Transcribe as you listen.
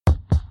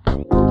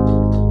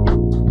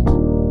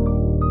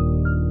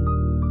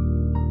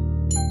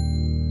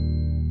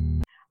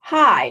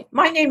Hi,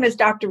 my name is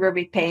Dr.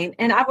 Ruby Payne,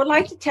 and I would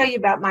like to tell you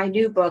about my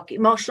new book,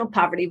 Emotional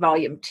Poverty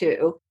Volume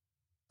 2.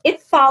 It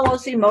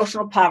follows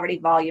Emotional Poverty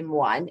Volume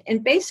 1,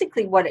 and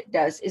basically what it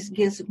does is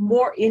gives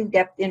more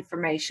in-depth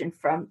information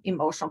from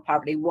Emotional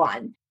Poverty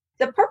 1.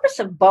 The purpose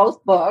of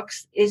both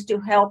books is to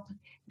help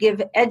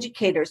give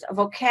educators a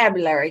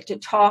vocabulary to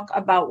talk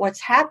about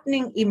what's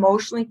happening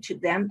emotionally to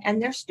them and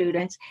their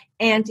students,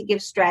 and to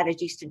give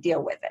strategies to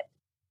deal with it.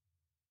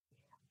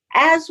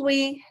 As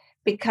we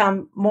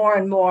become more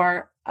and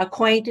more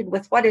acquainted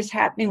with what is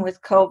happening with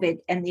COVID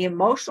and the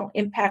emotional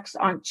impacts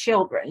on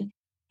children,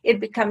 it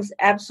becomes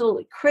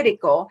absolutely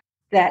critical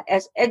that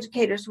as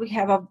educators, we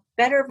have a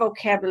better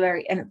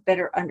vocabulary and a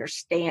better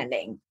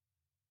understanding.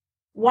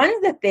 One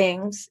of the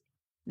things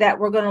that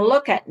we're going to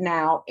look at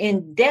now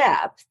in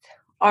depth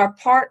are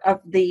part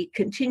of the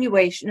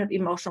continuation of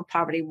Emotional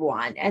Poverty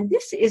 1, and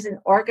this is an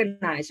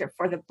organizer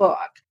for the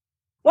book.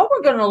 What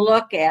we're going to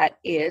look at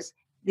is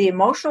the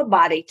emotional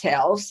body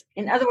tells.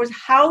 In other words,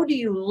 how do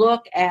you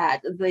look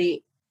at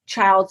the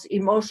child's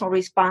emotional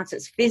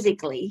responses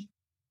physically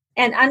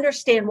and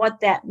understand what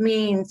that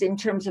means in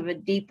terms of a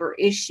deeper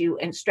issue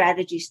and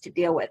strategies to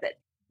deal with it?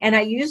 And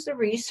I use the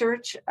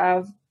research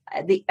of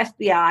the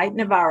FBI,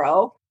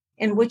 Navarro,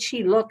 in which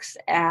he looks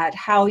at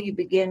how you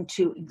begin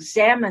to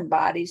examine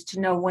bodies to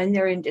know when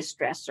they're in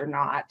distress or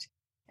not.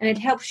 And it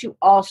helps you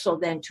also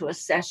then to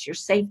assess your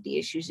safety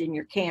issues in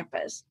your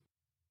campus.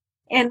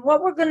 And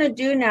what we're going to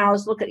do now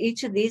is look at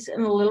each of these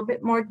in a little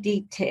bit more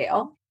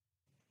detail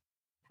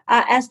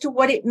as to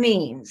what it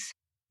means.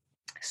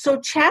 So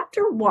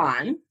chapter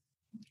 1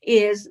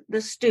 is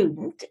the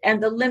student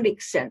and the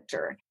limbic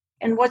center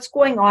and what's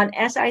going on,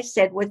 as I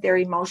said, with their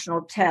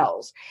emotional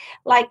tells.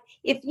 Like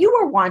if you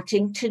were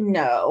wanting to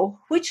know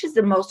which is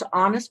the most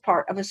honest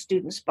part of a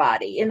student's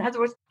body, in other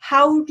words,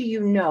 how do you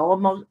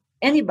know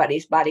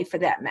anybody's body for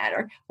that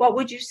matter, what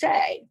would you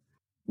say?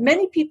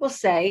 Many people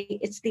say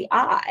it's the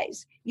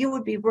eyes. You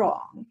would be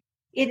wrong.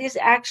 It is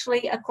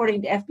actually,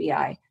 according to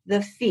FBI,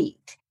 the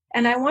feet.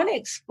 And I want to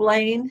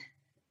explain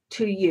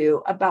to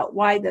you about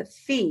why the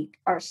feet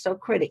are so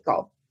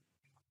critical.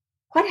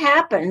 What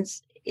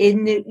happens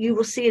you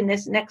will see in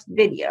this next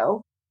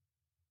video,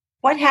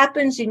 what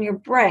happens in your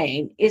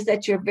brain is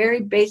that your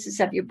very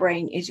basis of your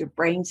brain is your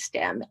brain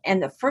stem.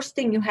 And the first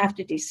thing you have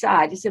to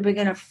decide is if we're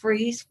going to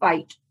freeze,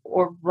 fight,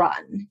 or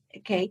run,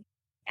 okay?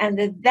 And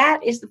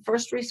that is the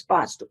first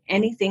response to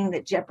anything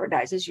that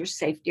jeopardizes your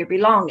safety or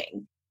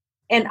belonging.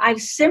 And I've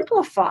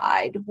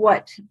simplified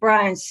what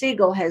Brian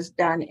Siegel has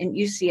done in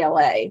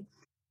UCLA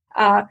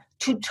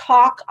to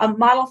talk a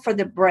model for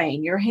the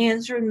brain. Your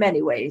hands are in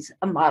many ways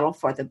a model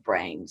for the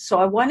brain. So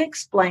I want to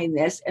explain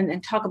this and then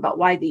talk about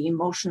why the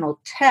emotional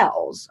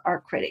tells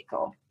are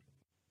critical.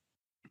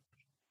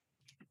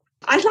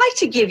 I'd like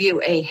to give you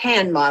a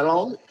hand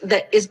model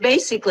that is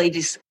basically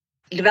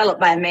developed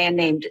by a man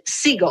named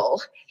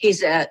Siegel.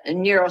 He's a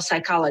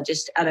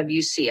neuropsychologist out of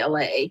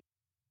UCLA.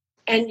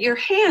 And your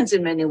hands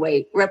in many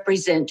ways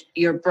represent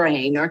your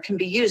brain or can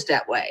be used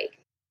that way.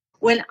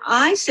 When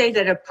I say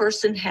that a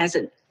person has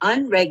an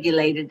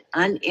unregulated,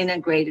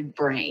 unintegrated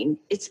brain,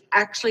 it's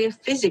actually a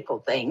physical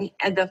thing.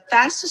 And the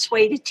fastest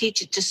way to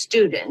teach it to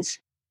students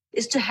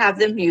is to have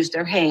them use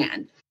their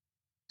hand.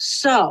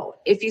 So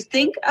if you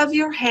think of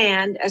your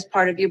hand as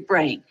part of your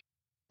brain,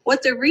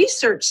 what the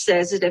research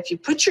says is if you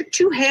put your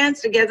two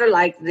hands together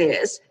like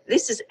this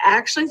is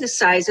actually the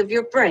size of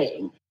your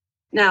brain.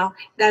 Now,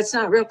 that's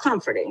not real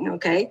comforting,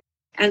 okay?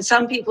 And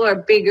some people are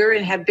bigger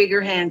and have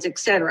bigger hands,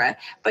 etc.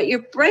 But your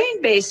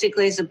brain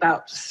basically is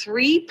about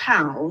 3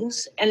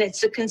 pounds, and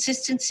it's the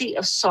consistency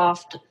of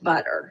soft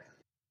butter.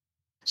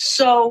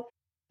 So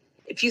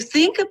if you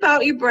think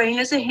about your brain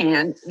as a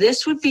hand,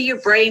 this would be your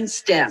brain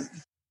stem.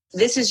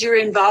 This is your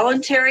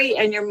involuntary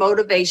and your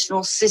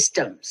motivational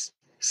systems.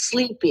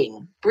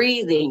 Sleeping,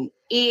 breathing,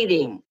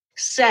 eating,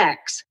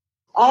 sex,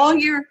 all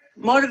your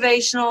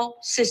motivational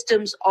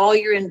systems, all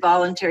your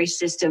involuntary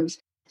systems.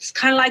 It's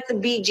kind of like the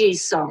Bee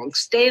Gees song,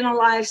 staying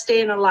alive,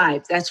 staying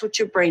alive. That's what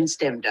your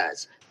brainstem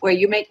does, where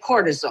you make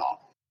cortisol.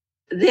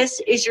 This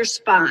is your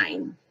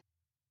spine.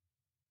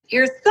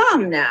 Your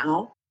thumb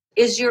now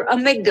is your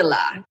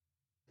amygdala,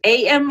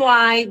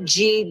 amygdala.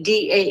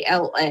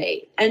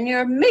 And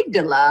your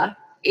amygdala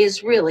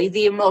is really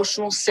the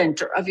emotional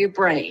center of your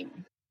brain.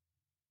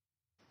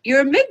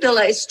 Your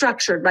amygdala is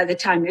structured by the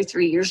time you're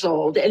 3 years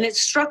old, and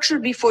it's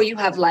structured before you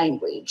have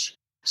language.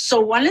 So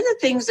one of the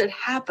things that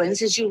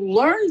happens is you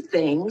learn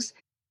things,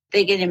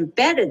 they get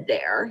embedded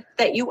there,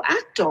 that you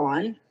act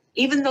on,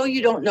 even though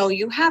you don't know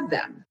you have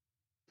them.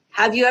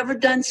 Have you ever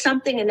done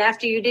something and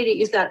after you did it,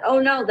 you thought, oh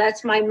no,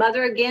 that's my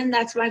mother again,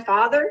 that's my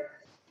father?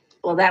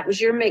 Well, that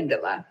was your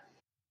amygdala.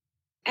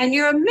 And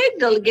your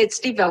amygdala gets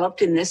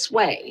developed in this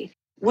way.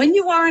 When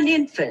you are an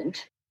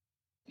infant,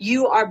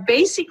 you are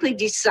basically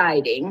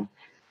deciding,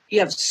 you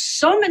have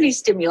so many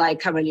stimuli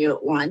coming to you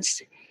at once.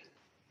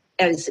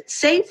 Is it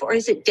safe or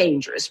is it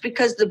dangerous?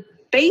 Because the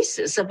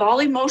basis of all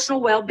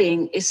emotional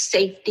well-being is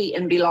safety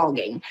and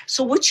belonging.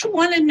 So what you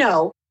want to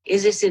know,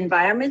 is this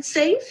environment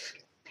safe?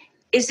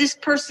 Is this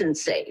person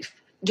safe?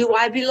 Do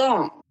I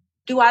belong?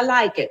 Do I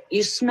like it?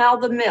 You smell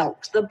the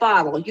milk, the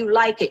bottle, you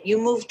like it, you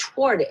move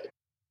toward it.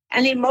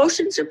 And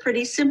emotions are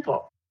pretty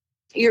simple.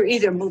 You're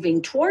either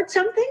moving toward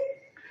something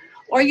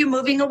or you're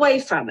moving away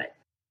from it.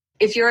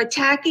 If you're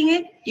attacking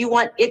it, you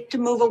want it to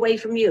move away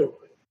from you.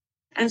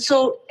 And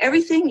so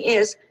everything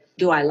is,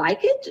 do I like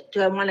it?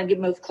 Do I want to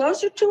move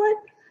closer to it?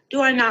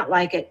 Do I not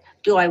like it?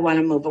 Do I want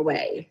to move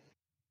away?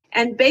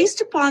 And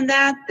based upon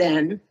that,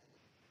 then,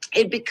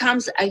 it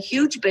becomes a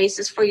huge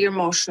basis for your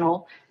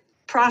emotional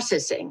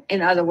processing.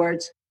 In other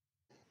words,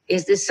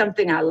 is this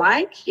something I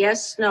like?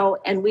 Yes, no.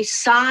 And we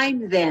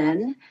assign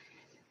then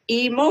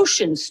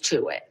emotions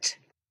to it.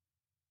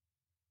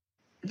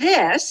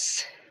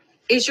 This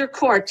is your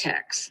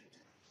cortex.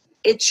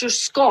 It's your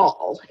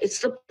skull. It's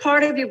the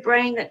part of your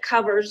brain that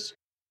covers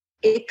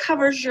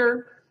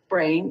your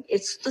brain.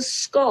 It's the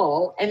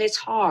skull, and it's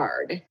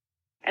hard.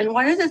 And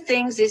one of the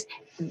things is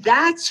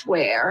that's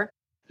where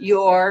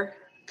your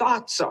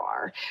thoughts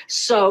are.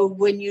 So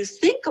when you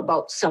think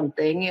about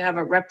something, you have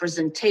a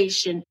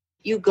representation,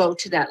 you go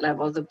to that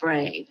level of the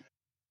brain.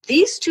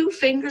 These two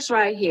fingers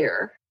right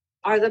here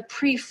are the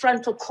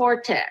prefrontal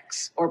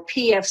cortex, or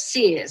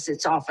PFC as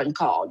it's often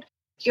called.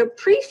 Your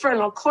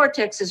prefrontal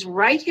cortex is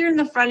right here in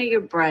the front of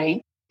your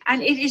brain,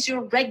 and it is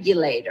your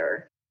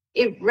regulator.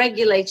 It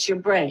regulates your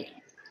brain.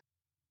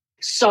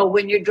 So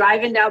when you're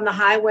driving down the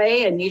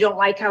highway and you don't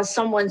like how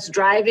someone's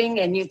driving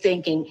and you're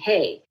thinking,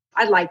 hey,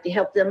 I'd like to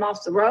help them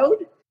off the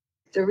road.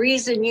 The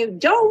reason you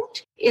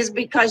don't is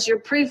because your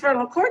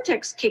prefrontal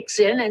cortex kicks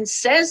in and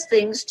says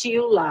things to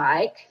you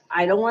like,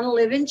 I don't want to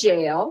live in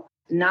jail,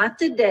 not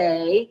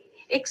today,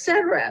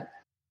 etc.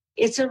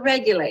 It's a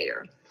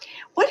regulator.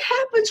 What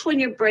happens when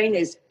your brain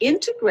is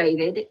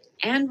integrated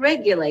and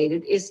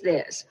regulated is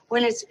this.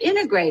 When it's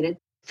integrated,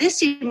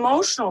 this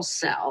emotional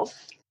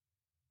self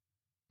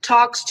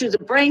talks to the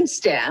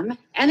brainstem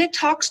and it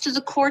talks to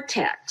the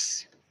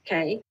cortex,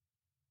 okay?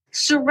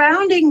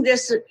 Surrounding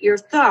this, your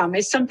thumb,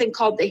 is something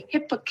called the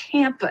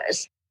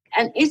hippocampus,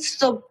 and it's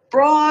the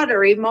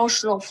broader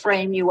emotional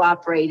frame you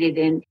operated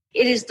in.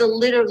 It is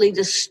literally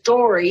the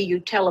story you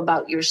tell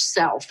about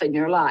yourself and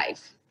your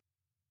life.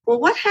 Well,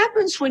 what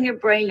happens when your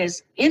brain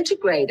is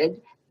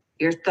integrated?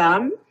 Your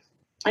thumb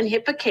and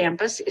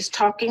hippocampus is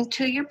talking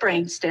to your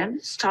brainstem,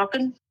 it's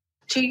talking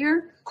to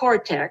your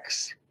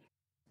cortex.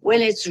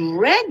 When it's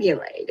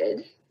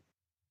regulated,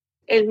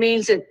 it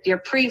means that your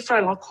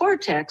prefrontal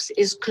cortex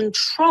is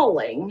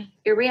controlling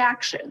your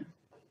reaction.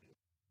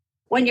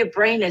 When your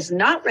brain is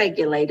not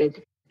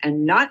regulated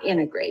and not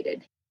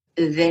integrated,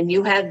 then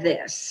you have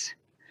this.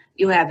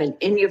 You have an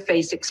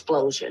in-your-face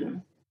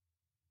explosion.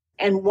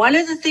 And one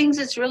of the things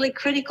that's really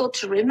critical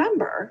to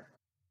remember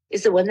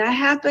is that when that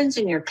happens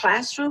in your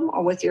classroom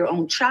or with your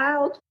own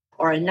child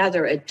or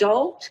another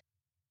adult,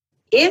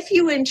 if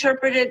you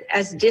interpret it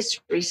as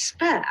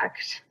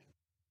disrespect,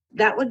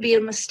 that would be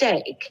a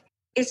mistake.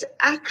 It's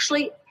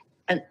actually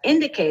an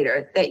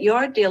indicator that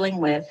you're dealing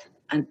with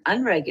an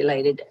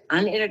unregulated,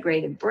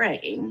 unintegrated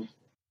brain.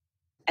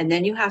 And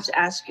then you have to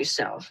ask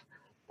yourself,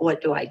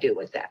 what do I do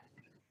with that?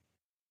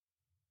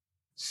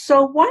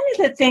 So one of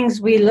the things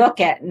we look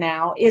at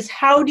now is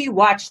how do you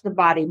watch the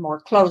body more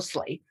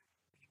closely?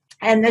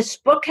 And this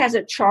book has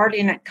a chart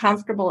in it,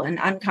 comfortable and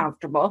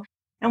uncomfortable.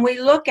 And we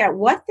look at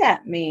what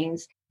that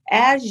means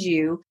as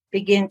you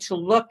begin to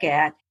look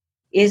at,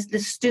 is the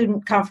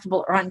student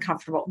comfortable or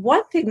uncomfortable?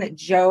 One thing that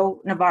Joe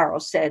Navarro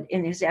said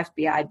in his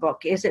FBI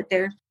book is that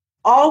there's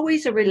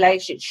always a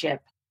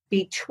relationship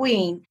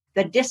between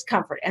the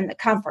discomfort and the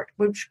comfort,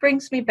 which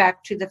brings me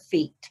back to the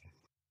feet.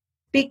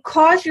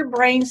 Because your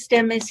brain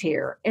stem is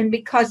here and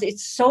because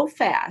it's so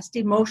fast,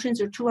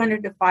 emotions are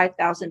 200 to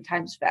 5,000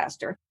 times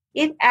faster,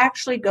 it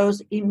actually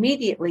goes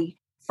immediately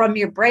from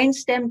your brain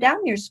stem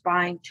down your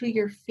spine to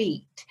your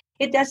feet.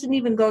 It doesn't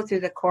even go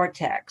through the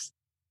cortex.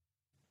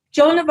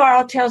 Joe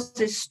Navarro tells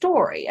this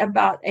story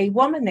about a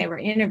woman they were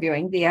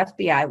interviewing, the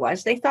FBI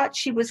was. They thought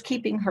she was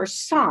keeping her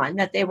son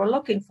that they were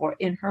looking for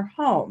in her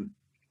home.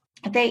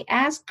 They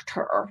asked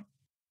her,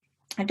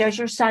 does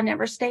your son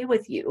ever stay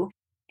with you?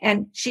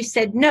 And she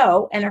said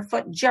no, and her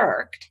foot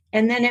jerked.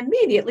 And then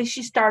immediately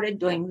she started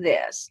doing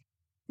this.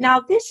 Now,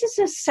 this is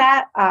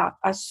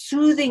a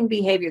soothing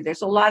behavior.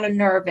 There's a lot of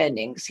nerve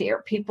endings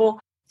here.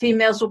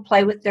 Females will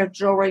play with their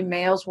jewelry.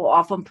 Males will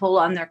often pull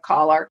on their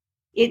collar.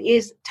 It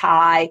is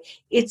tie.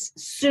 It's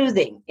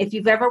soothing. If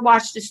you've ever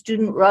watched a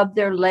student rub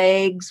their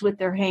legs with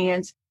their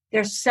hands,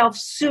 they're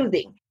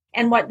self-soothing.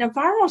 And what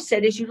Navarro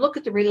said is you look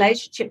at the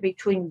relationship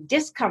between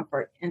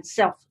discomfort and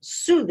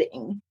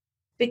self-soothing,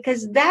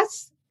 because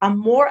that's a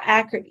more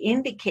accurate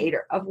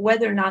indicator of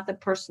whether or not the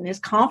person is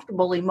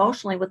comfortable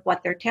emotionally with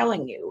what they're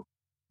telling you.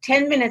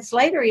 10 minutes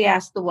later, he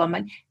asked the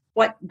woman,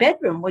 what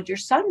bedroom would your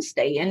son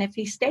stay in if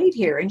he stayed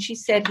here? And she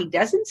said, he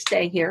doesn't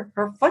stay here.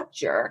 Her foot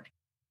jerked.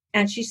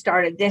 And she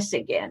started this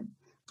again.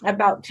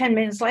 About 10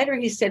 minutes later,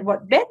 he said,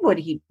 what bed would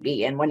he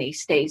be in when he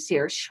stays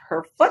here?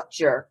 Her foot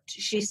jerked.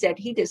 She said,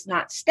 he does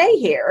not stay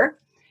here.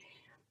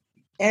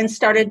 And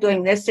started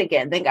doing this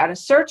again. They got a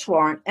search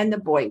warrant and the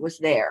boy was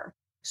there.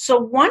 So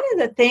one of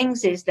the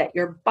things is that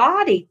your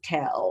body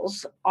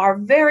tells are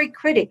very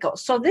critical.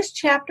 So this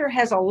chapter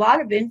has a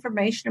lot of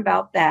information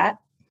about that.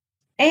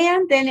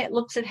 And then it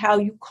looks at how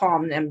you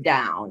calm them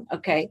down,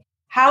 okay?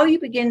 How you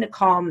begin to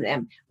calm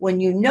them when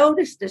you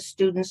notice the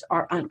students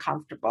are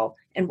uncomfortable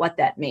and what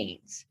that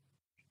means.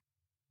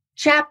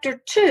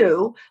 Chapter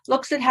 2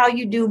 looks at how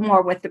you do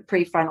more with the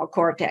prefrontal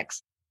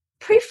cortex.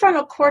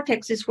 Prefrontal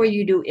cortex is where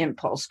you do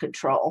impulse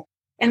control.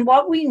 And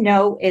what we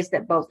know is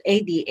that both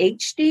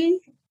ADHD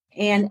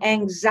and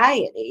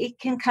anxiety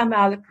can come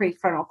out of the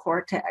prefrontal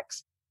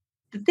cortex.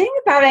 The thing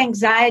about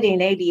anxiety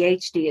and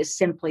ADHD is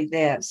simply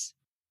this,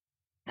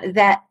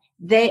 that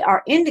they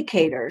are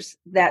indicators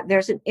that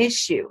there's an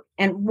issue.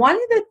 And one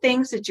of the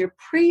things that your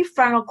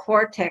prefrontal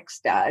cortex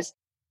does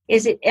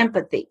is it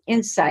empathy,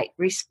 insight,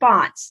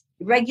 response,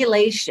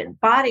 regulation,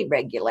 body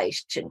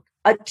regulation,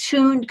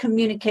 attuned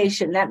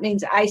communication. That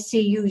means I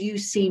see you, you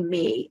see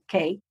me,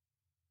 okay?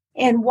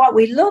 And what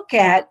we look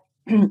at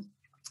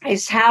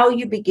is how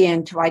you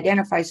begin to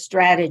identify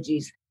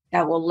strategies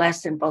that will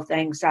lessen both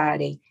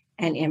anxiety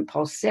and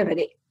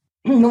impulsivity.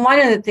 One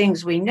of the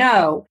things we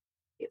know,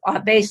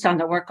 based on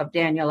the work of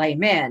Daniel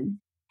Amen,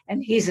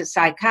 and he's a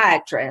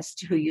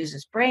psychiatrist who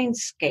uses brain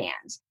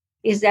scans,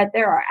 is that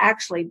there are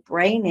actually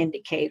brain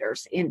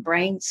indicators in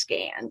brain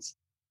scans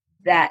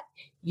that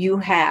you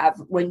have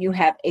when you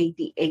have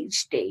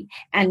ADHD.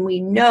 And we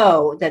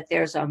know that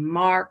there's a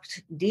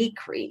marked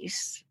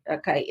decrease,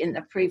 okay, in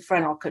the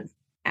prefrontal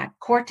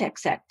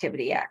cortex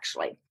activity,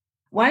 actually.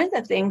 One of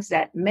the things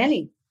that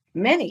many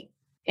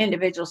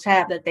individuals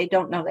have that they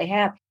don't know they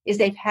have is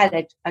they've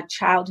had a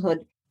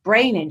childhood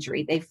brain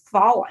injury. They've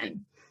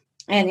fallen,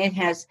 and it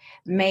has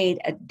made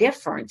a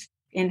difference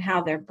in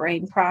how their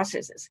brain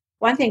processes.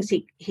 One thing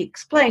he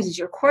explains is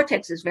your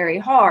cortex is very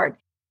hard,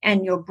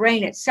 and your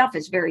brain itself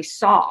is very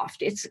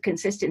soft. It's the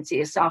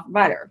consistency of soft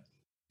butter.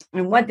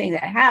 And one thing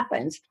that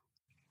happens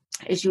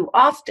is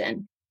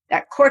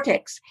that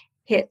cortex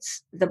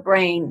hits the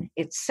brain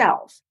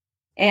itself.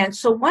 And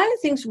so one of the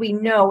things we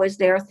know is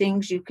there are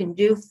things you can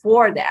do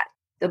for that.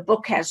 The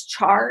book has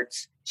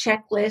charts,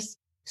 checklists,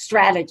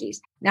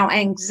 strategies. Now,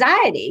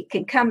 anxiety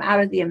can come out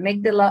of the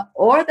amygdala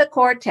or the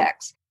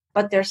cortex,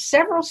 but there's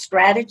several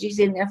strategies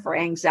in there for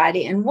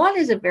anxiety. And one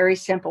is a very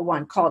simple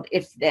one called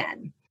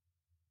if-then.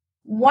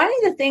 One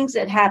of the things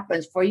that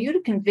happens for you to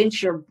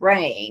convince your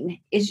brain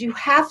is you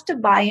have to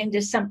buy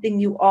into something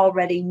you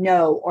already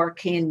know or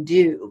can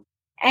do.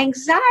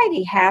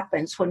 Anxiety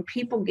happens when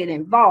people get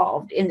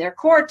involved in their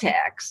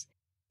cortex,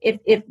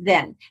 if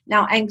then.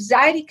 Now,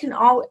 anxiety can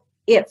what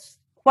if?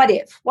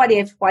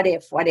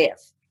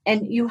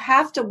 And you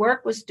have to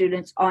work with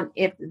students on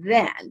if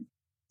then.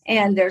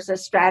 And there's a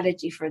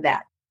strategy for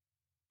that.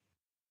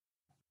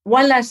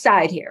 One last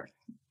side here.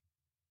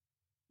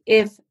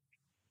 If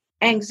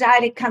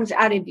anxiety comes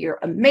out of your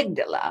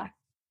amygdala,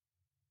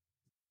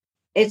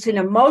 it's an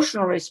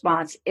emotional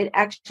response. It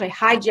actually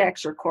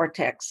hijacks your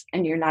cortex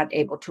and you're not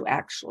able to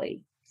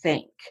actually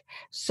think.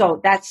 So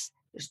there's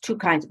two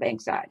kinds of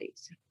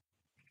anxieties.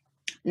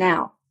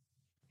 Now,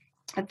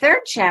 a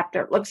third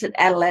chapter looks at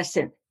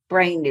adolescent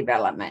brain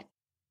development.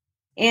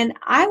 And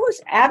I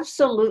was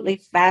absolutely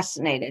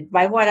fascinated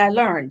by what I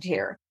learned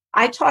here.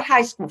 I taught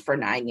high school for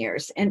 9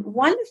 years. And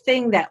one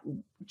thing that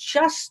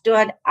just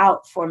stood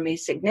out for me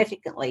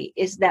significantly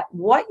is that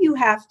what you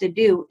have to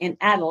do in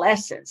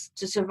adolescence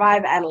to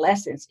survive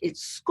adolescence is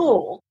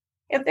school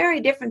is very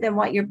different than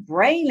what your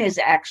brain is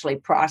actually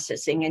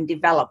processing and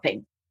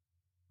developing.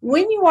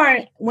 When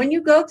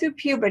you go through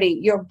puberty,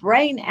 your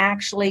brain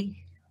actually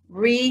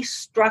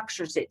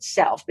restructures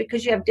itself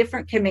because you have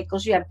different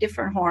chemicals, you have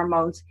different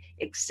hormones,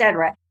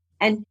 etc.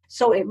 And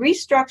so it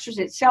restructures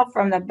itself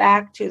from the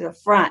back to the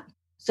front.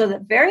 So the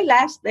very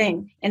last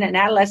thing in an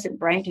adolescent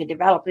brain to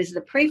develop is the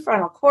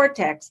prefrontal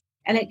cortex,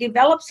 and it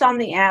develops on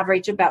the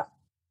average about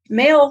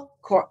male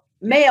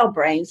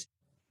brains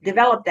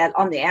develop that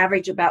on the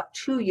average about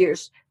 2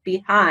 years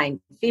behind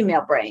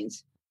female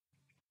brains.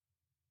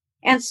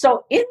 And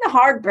so in the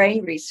hard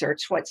brain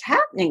research, what's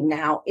happening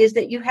now is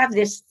that you have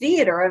this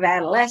theater of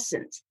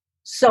adolescence.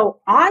 So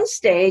on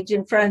stage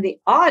in front of the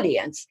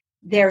audience,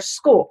 there's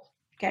school,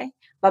 okay?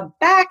 But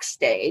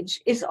backstage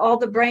is all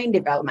the brain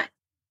development.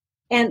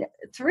 And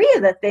three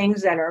of the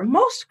things that are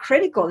most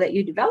critical that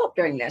you develop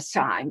during this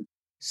time,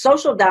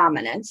 social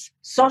dominance,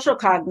 social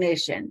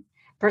cognition,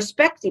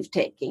 perspective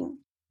taking,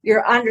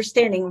 you're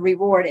understanding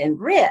reward and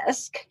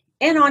risk,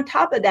 and on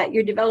top of that,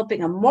 you're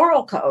developing a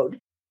moral code.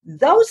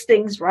 Those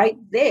things right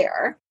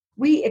there,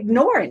 we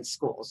ignore in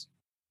schools.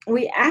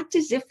 We act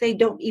as if they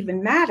don't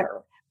even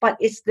matter, but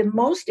it's the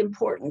most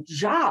important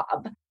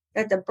job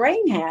that the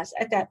brain has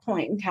at that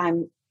point in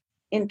time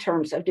in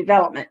terms of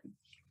development.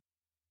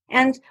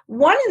 And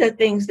one of the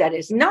things that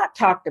is not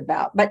talked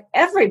about, but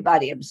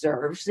everybody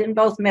observes in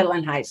both middle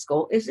and high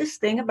school, is this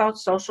thing about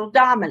social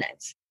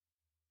dominance.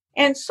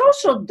 And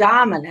social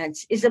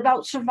dominance is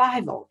about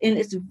survival in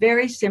its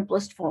very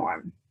simplest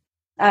form.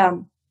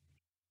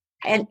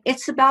 And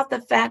it's about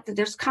the fact that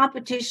there's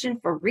competition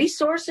for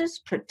resources,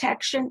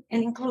 protection,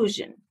 and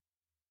inclusion.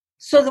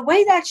 So the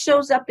way that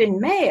shows up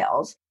in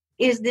males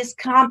is this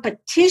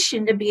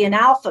competition to be an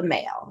alpha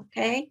male,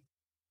 okay?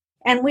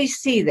 And we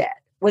see that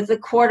with the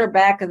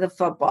quarterback of the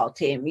football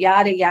team,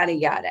 yada, yada,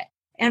 yada.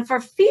 And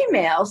for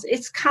females,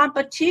 it's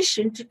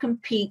competition to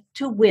compete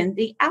to win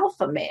the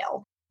alpha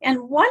male.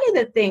 And one of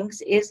the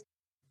things is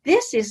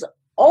this is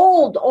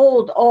old.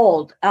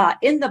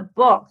 In the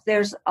book,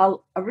 there's a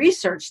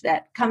research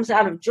that comes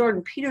out of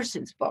Jordan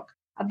Peterson's book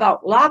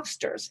about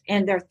lobsters,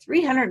 and they're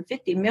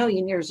 350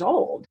 million years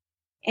old.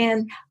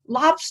 And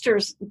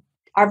lobsters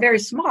are very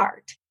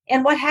smart.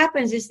 And what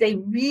happens is they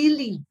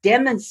really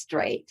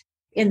demonstrate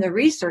in the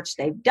research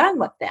they've done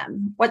with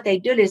them. What they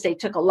did is they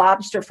took a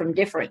lobster from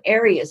different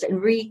areas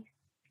and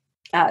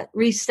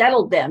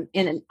resettled them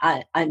in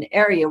an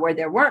area where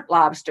there weren't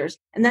lobsters.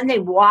 And then they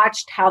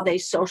watched how they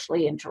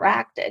socially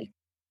interacted.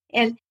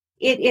 And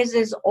it is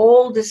as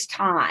old as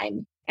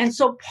time. And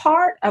so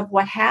part of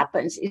what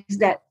happens is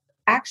that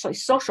actually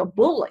social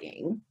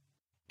bullying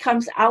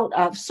comes out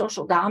of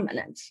social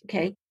dominance,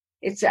 okay?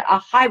 It's a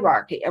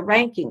hierarchy, a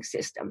ranking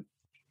system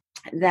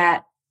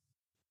that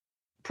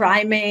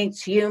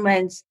primates,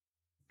 humans,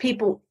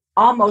 people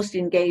almost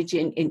engage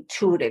in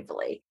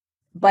intuitively.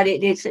 But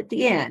it is at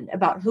the end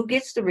about who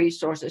gets the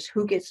resources,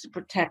 who gets the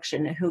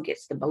protection, and who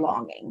gets the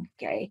belonging,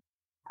 okay?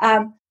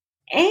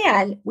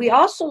 And we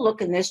also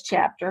look in this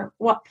chapter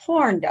what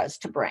porn does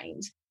to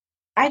brains.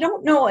 I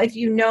don't know if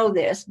you know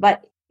this,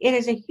 but it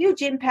has a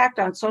huge impact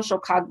on social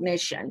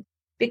cognition,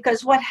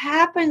 because what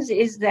happens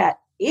is that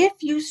if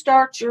you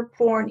start your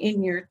porn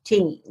in your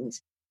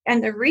teens,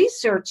 and the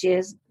research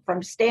is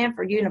from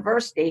Stanford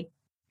University,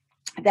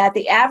 that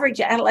the average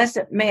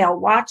adolescent male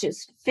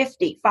watches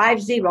 50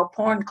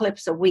 porn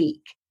clips a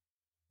week.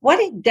 What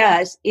it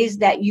does is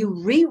that you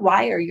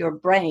rewire your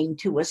brain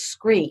to a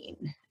screen,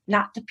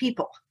 not to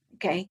people,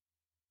 okay?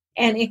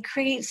 And it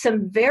creates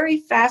some very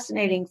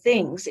fascinating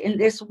things in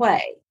this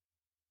way.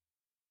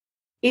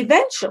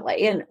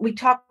 Eventually, and we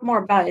talk more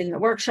about it in the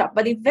workshop,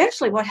 but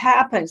eventually what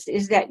happens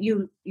is that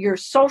your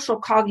social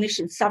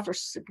cognition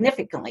suffers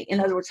significantly. In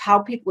other words, how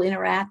people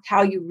interact,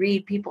 how you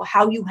read people,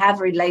 how you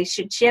have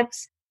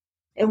relationships.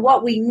 And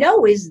what we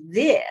know is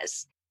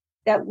this,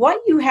 that what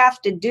you have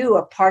to do,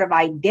 a part of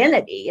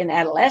identity in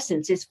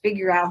adolescence, is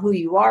figure out who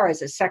you are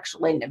as a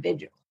sexual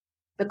individual,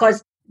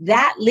 because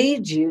that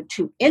leads you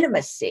to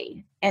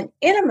intimacy, and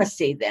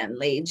intimacy then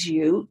leads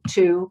you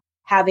to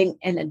having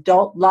an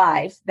adult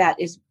life that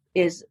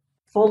is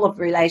full of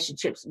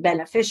relationships,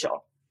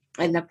 beneficial.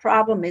 And the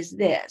problem is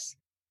this: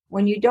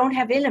 when you don't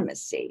have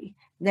intimacy,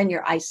 then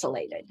you're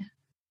isolated.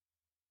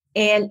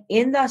 And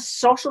in the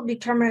social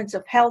determinants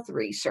of health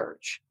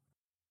research,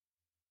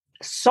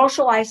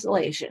 social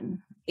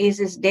isolation is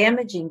as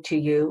damaging to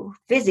you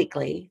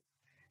physically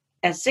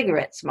as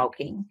cigarette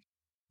smoking,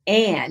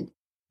 and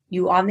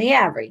you, on the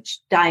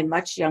average, die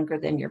much younger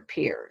than your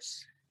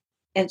peers.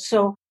 And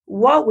so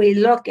what we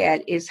look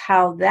at is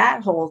how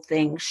that whole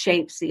thing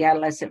shapes the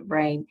adolescent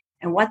brain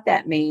and what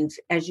that means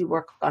as you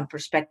work on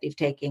perspective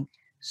taking,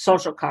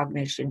 social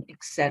cognition,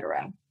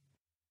 etc.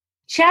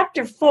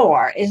 Chapter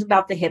 4 is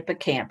about the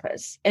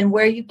hippocampus and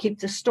where you keep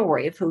the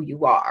story of who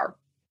you are.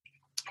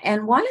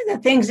 And one of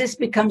the things this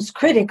becomes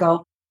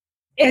critical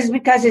is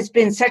because it's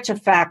been such a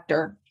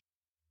factor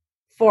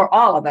for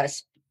all of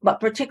us, but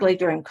particularly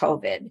during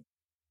COVID.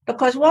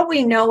 Because what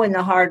we know in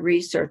the hard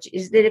research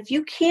is that if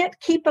you can't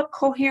keep a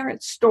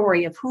coherent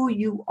story of who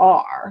you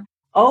are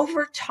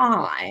over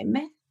time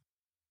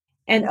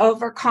and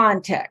over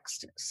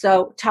context.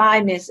 So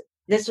time is,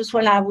 this is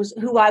when I was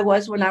who I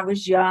was when I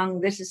was young.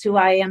 This is who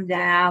I am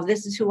now.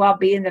 This is who I'll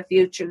be in the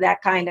future,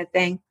 that kind of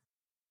thing.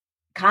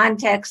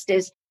 Context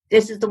is,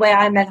 this is the way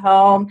I'm at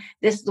home.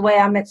 This is the way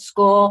I'm at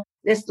school.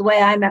 This is the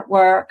way I'm at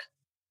work.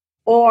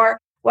 Or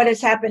what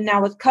has happened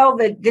now with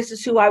COVID, this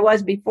is who I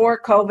was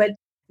before COVID.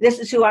 This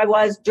is who I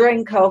was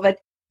during COVID,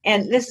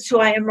 and this is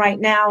who I am right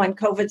now, and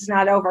COVID's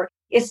not over.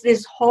 It's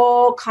this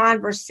whole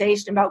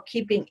conversation about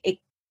keeping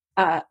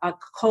a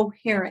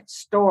coherent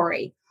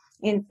story.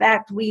 In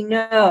fact, we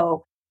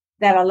know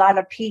that a lot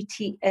of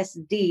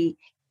PTSD,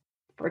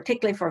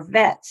 particularly for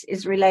vets,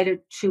 is related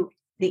to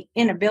the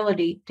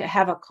inability to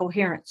have a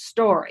coherent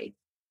story.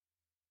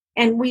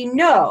 And we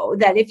know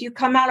that if you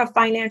come out of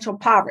financial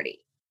poverty,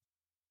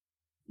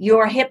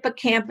 your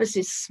hippocampus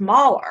is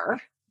smaller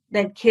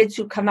than kids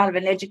who come out of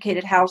an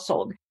educated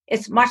household.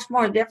 It's much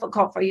more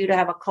difficult for you to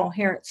have a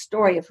coherent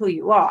story of who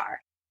you are.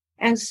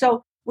 And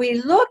so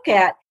we look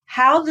at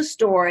how the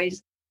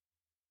stories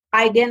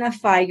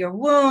identify your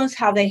wounds,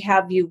 how they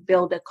have you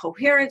build a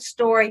coherent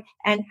story,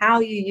 and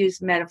how you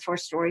use metaphor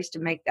stories to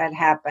make that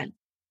happen.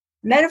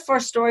 Metaphor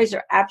stories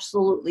are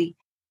absolutely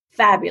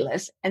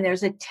fabulous, and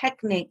there's a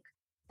technique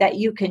that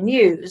you can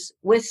use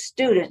with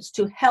students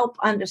to help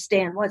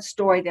understand what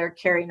story they're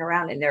carrying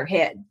around in their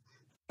head.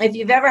 If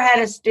you've ever had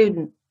a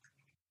student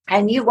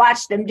and you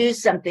watched them do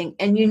something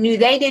and you knew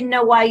they didn't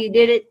know why you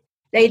did it,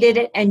 they did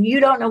it, and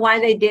you don't know why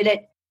they did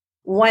it,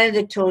 one of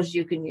the tools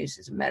you can use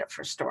is a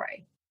metaphor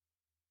story.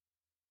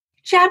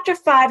 Chapter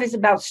 5 is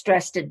about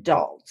stressed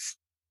adults.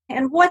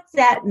 And what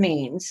that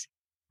means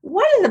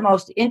One of the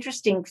most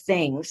interesting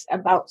things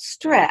about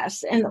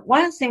stress, and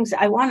one of the things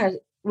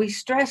we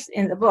stress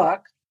in the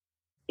book,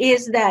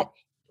 is that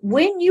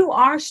when you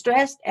are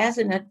stressed as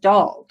an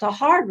adult, the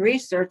hard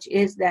research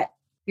is that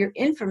your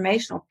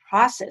informational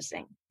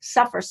processing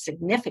suffers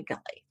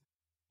significantly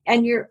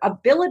and your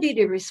ability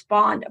to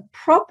respond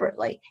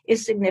appropriately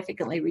is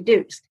significantly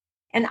reduced.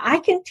 And I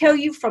can tell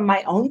you from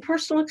my own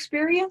personal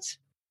experience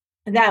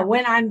that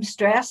when I'm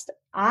stressed,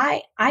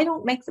 I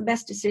don't make the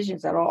best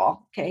decisions at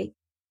all. Okay.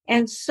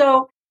 And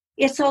so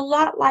it's a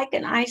lot like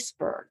an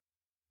iceberg.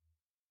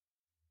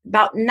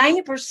 About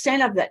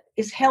 90% of it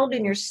is held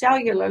in your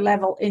cellular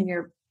level in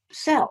your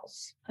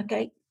cells.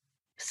 Okay.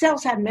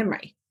 Cells have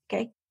memory.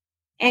 Okay.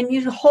 And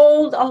you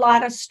hold a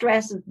lot of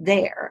stress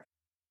there.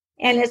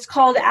 And it's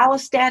called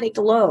allostatic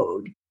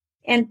load.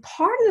 And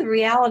part of the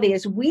reality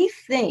is we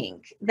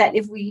think that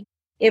if we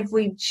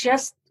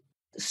just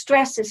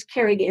stress is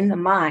carried in the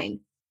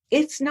mind,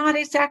 it's not,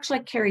 it's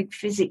actually carried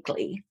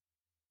physically.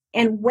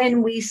 And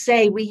when we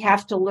say we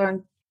have to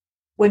learn,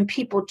 when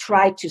people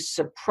try to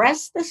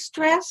suppress the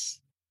stress,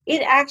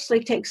 it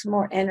actually takes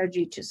more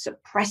energy to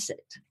suppress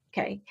it.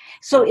 Okay.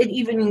 So it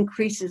even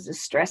increases the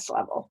stress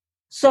level.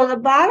 So the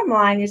bottom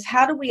line is,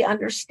 how do we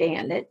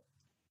understand it?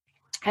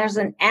 There's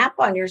an app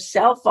on your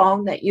cell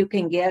phone that you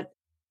can get,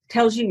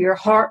 tells you your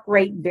heart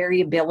rate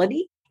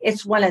variability.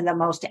 It's one of the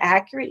most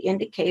accurate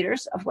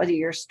indicators of whether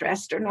you're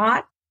stressed or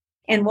not.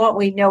 And what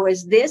we know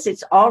is this,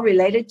 it's all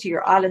related to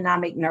your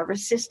autonomic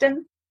nervous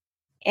system,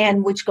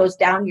 and which goes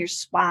down your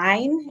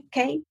spine,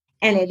 okay?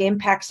 And it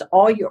impacts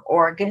all your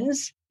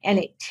organs, and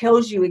it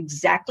tells you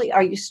exactly,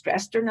 are you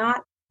stressed or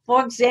not?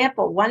 For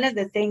example, one of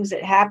the things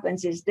that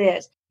happens is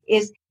this,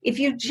 is if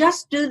you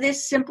just do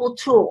this simple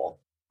tool,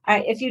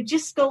 if you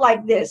just go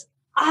like this,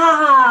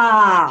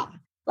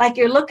 like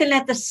you're looking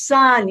at the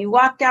sun, you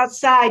walked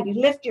outside, you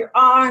lift your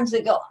arms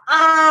and go,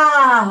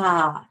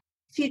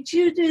 If you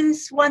do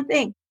this one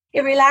thing,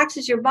 it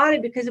relaxes your body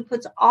because it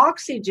puts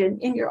oxygen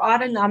in your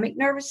autonomic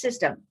nervous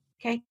system,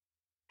 okay?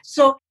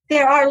 So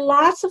there are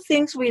lots of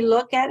things we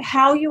look at,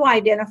 how you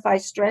identify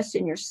stress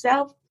in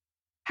yourself,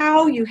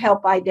 how you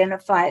help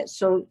identify it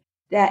so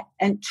that,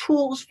 and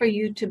tools for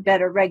you to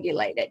better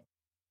regulate it.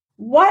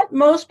 What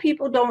most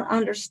people don't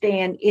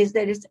understand is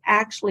that it's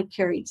actually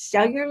carried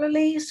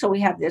cellularly. So we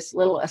have this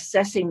little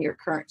assessing your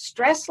current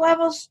stress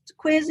levels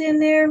quiz in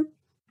there.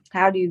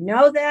 How do you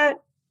know that?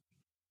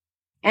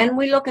 And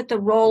we look at the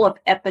role of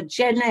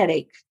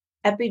epigenetics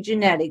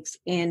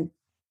in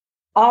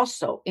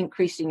also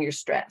increasing your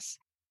stress.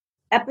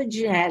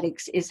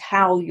 Epigenetics is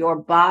how your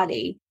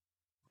body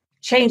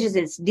changes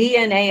its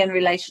DNA in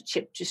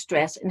relationship to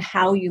stress and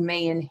how you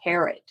may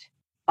inherit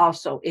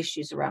also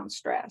issues around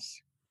stress,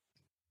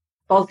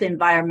 both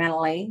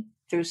environmentally,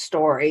 through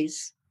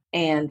stories,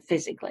 and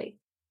physically.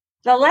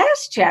 The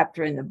last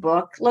chapter in the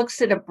book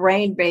looks at a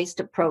brain-based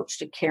approach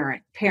to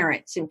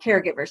parents and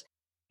caregivers.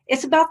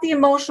 It's about the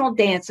emotional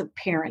dance of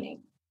parenting.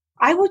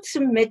 I would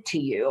submit to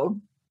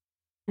you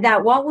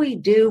that what we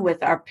do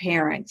with our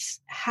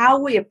parents, how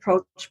we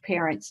approach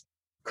parents,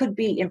 could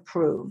be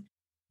improved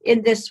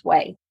in this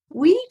way.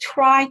 We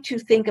try to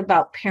think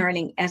about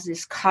parenting as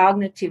this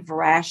cognitive,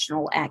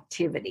 rational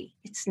activity.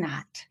 It's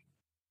not.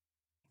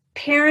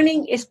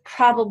 Parenting is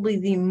probably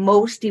the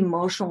most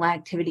emotional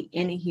activity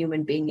any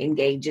human being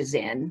engages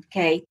in,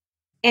 okay?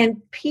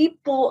 And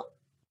people,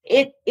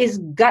 it is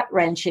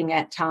gut-wrenching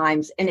at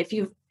times. And if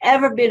you've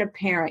ever been a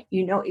parent,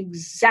 you know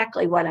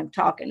exactly what I'm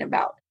talking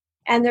about.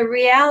 And the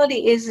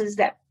reality is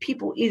that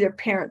people either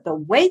parent the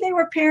way they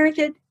were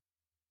parented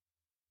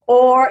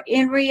or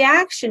in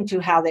reaction to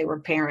how they were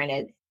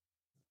parented.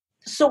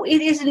 So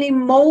it is an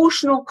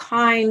emotional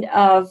kind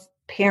of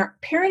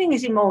parenting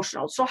is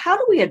emotional. So how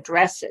do we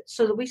address it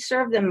so that we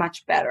serve them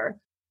much better?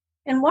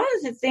 And one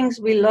of the things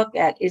we look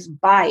at is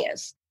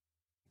bias.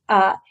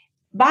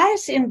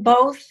 Bias in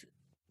both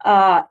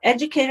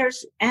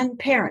educators and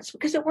parents,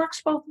 because it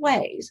works both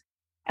ways.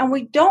 And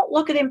we don't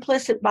look at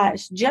implicit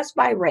bias just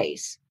by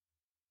race.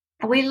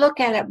 We look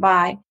at it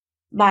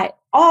by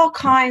all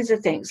kinds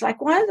of things.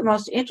 Like one of the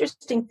most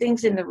interesting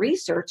things in the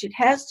research, it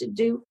has to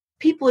do,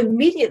 people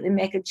immediately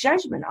make a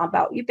judgment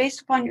about you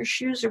based upon your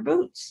shoes or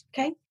boots,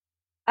 okay?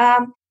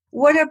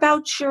 What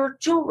about your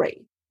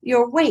jewelry,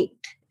 your weight,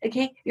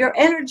 okay, your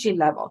energy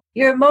level,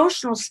 your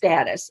emotional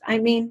status, I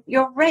mean,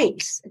 your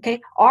race,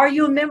 okay? Are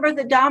you a member of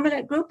the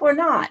dominant group or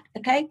not,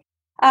 okay?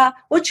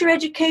 What's your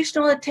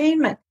educational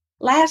attainment?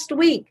 Last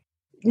week,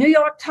 New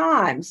York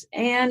Times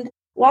and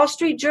Wall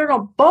Street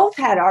Journal both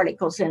had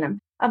articles in them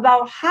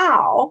about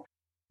how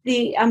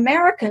the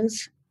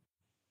Americans,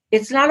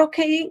 it's not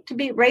okay to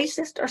be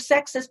racist or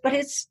sexist, but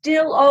it's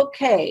still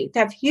okay to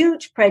have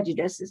huge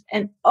prejudices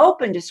and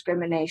open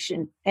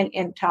discrimination and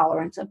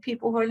intolerance of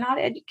people who are not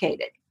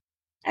educated.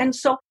 And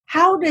so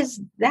how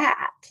does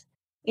that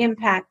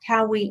impact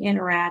how we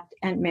interact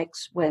and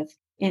mix with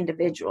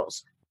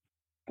individuals?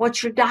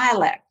 What's your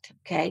dialect?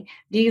 Okay.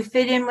 Do you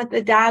fit in with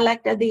the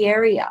dialect of the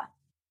area?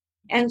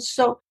 And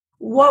so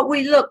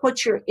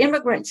what's your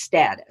immigrant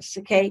status?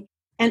 Okay.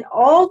 And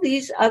all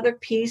these other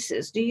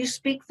pieces. Do you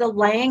speak the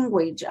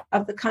language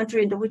of the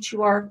country into which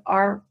you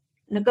are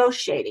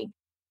negotiating?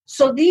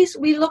 So these,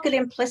 we look at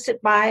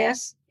implicit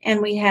bias, and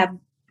we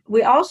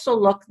also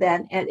look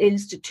then at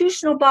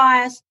institutional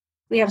bias.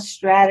 We have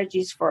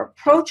strategies for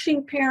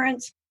approaching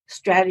parents,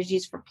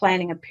 strategies for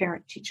planning a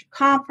parent-teacher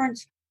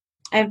conference,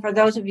 and for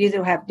those of you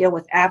who have deal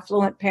with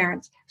affluent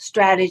parents,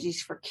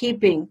 strategies for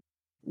keeping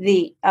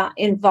the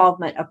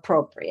involvement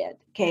appropriate.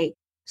 Okay.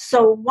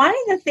 So one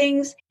of the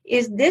things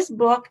is this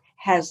book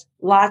has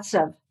lots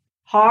of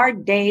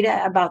hard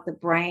data about the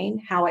brain,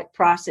 how it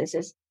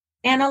processes,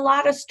 and a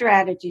lot of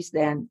strategies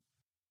then,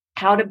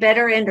 how to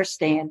better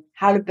understand,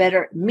 how to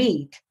better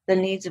meet the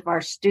needs of our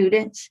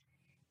students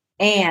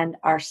and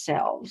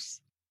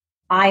ourselves.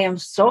 I am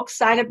so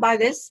excited by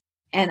this,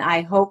 and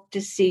I hope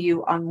to see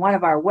you on one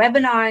of our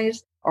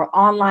webinars or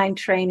online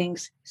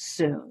trainings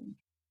soon.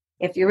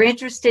 If you're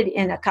interested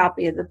in a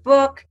copy of the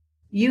book,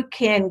 you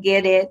can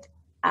get it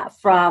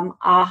from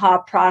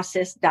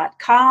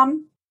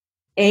ahaprocess.com,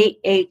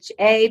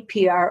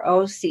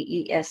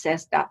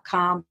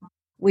 ahaprocess.com.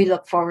 We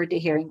look forward to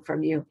hearing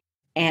from you,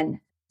 and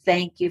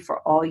thank you for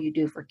all you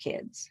do for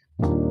kids.